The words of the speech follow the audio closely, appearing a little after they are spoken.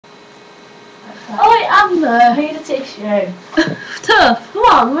Oi, Amber, need a tissue. Tough. Come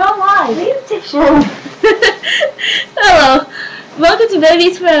on, we're online. Need a tissue. Hello, welcome to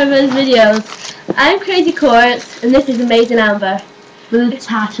babee4evaz's videos. I'm Crazy Courts, and this is Amazing Amber. With a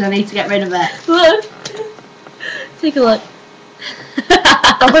tash, and I need to get rid of it. Look. Take a look.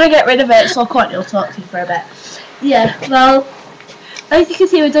 I'm gonna get rid of it so Courtney will talk to you for a bit. Yeah, well, as you can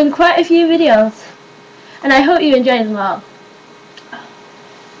see, we've done quite a few videos, and I hope you enjoy them all.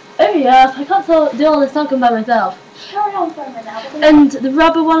 Oh yeah, I can't do all this talking by myself. Carry on for a minute. And the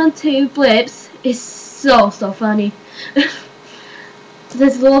Robber 1 and 2 blips is so funny.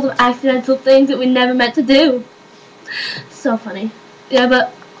 There's loads of accidental things that we never meant to do. So funny. Yeah,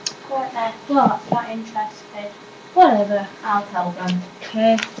 but Courtney, what? not interested. Whatever. I'll tell them.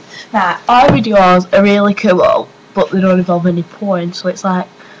 Okay. Right, our videos are really cool, but they don't involve any porn, so it's like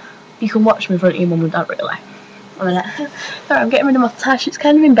you can watch them in front of your mum and dad, really. Sorry, I'm getting rid of my tash. It's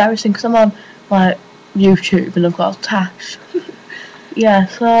kind of embarrassing because I'm on like YouTube and I've got a tash. Yeah,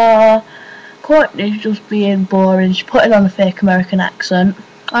 so Courtney's just being boring. She's putting on a fake American accent,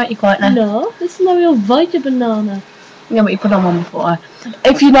 aren't you, Courtney? No, this is not real voice of banana. Yeah, but you put on one before.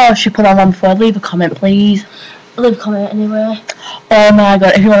 If you know she put on one before, leave a comment, please. Leave a comment anyway. Oh my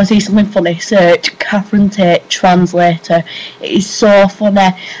god, if you want to see something funny, search Catherine Tate Translator. It is so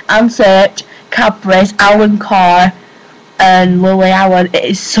funny. And search Cadbury's Alan Carr and Lily Allen. It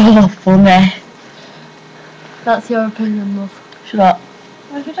is so funny. That's your opinion, love. Shut up.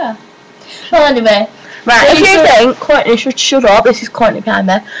 Why should I? Well, anyway. Right, if you think Courtney should shut up, this is Courtney behind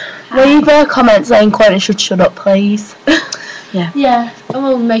me. Leave a comment saying Courtney should shut up, please. Yeah. Yeah, and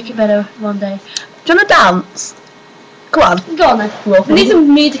we'll make it better one day. Do you want to dance? Come on. Go on then. We need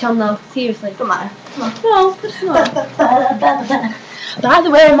some music on though, seriously. Come on. No, it's not. By the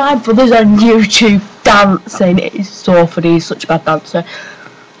way, my brother's on YouTube dancing. It is so funny. He's such a bad dancer.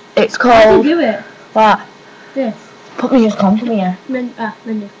 It's How do called... you do it? What? This. Put me in, come here. Menu. What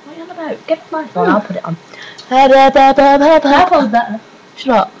are you on about? Get my phone, I'll put it on. That was better.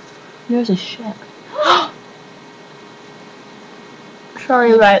 Shut up. Yours is shit.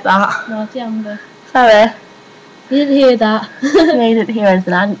 Sorry about that. Naughty Amber. Sorry. You didn't hear that. You didn't hear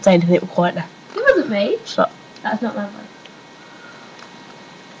anything. I didn't say anything. It was Courtney. It wasn't me. Shut up. That's not my voice.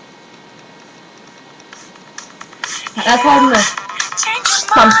 That's hard enough.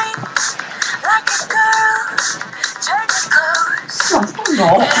 Come.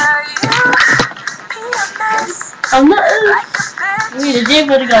 I'm not. We need a gym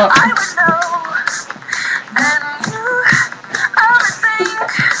for the go.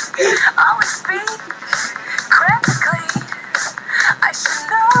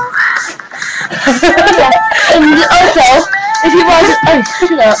 And also, if you want to,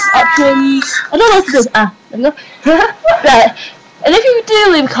 shut up, options, I don't know what to do, there we go. Right, and if you do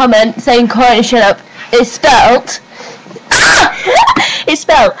leave a comment saying Courtney shut up, it's spelled, it's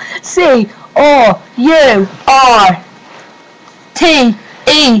spelled C-O-U-R-T-E-N-A-Y.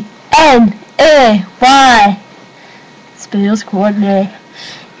 Spells Courtney.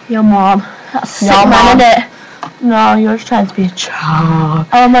 Your mom. That's sick, man, isn't it? No, you're just trying to be a child.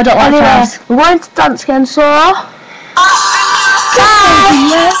 Oh, I don't like this. We're going to dance again, so... Bye!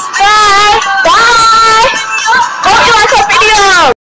 Bye! Bye! Hope you like our video!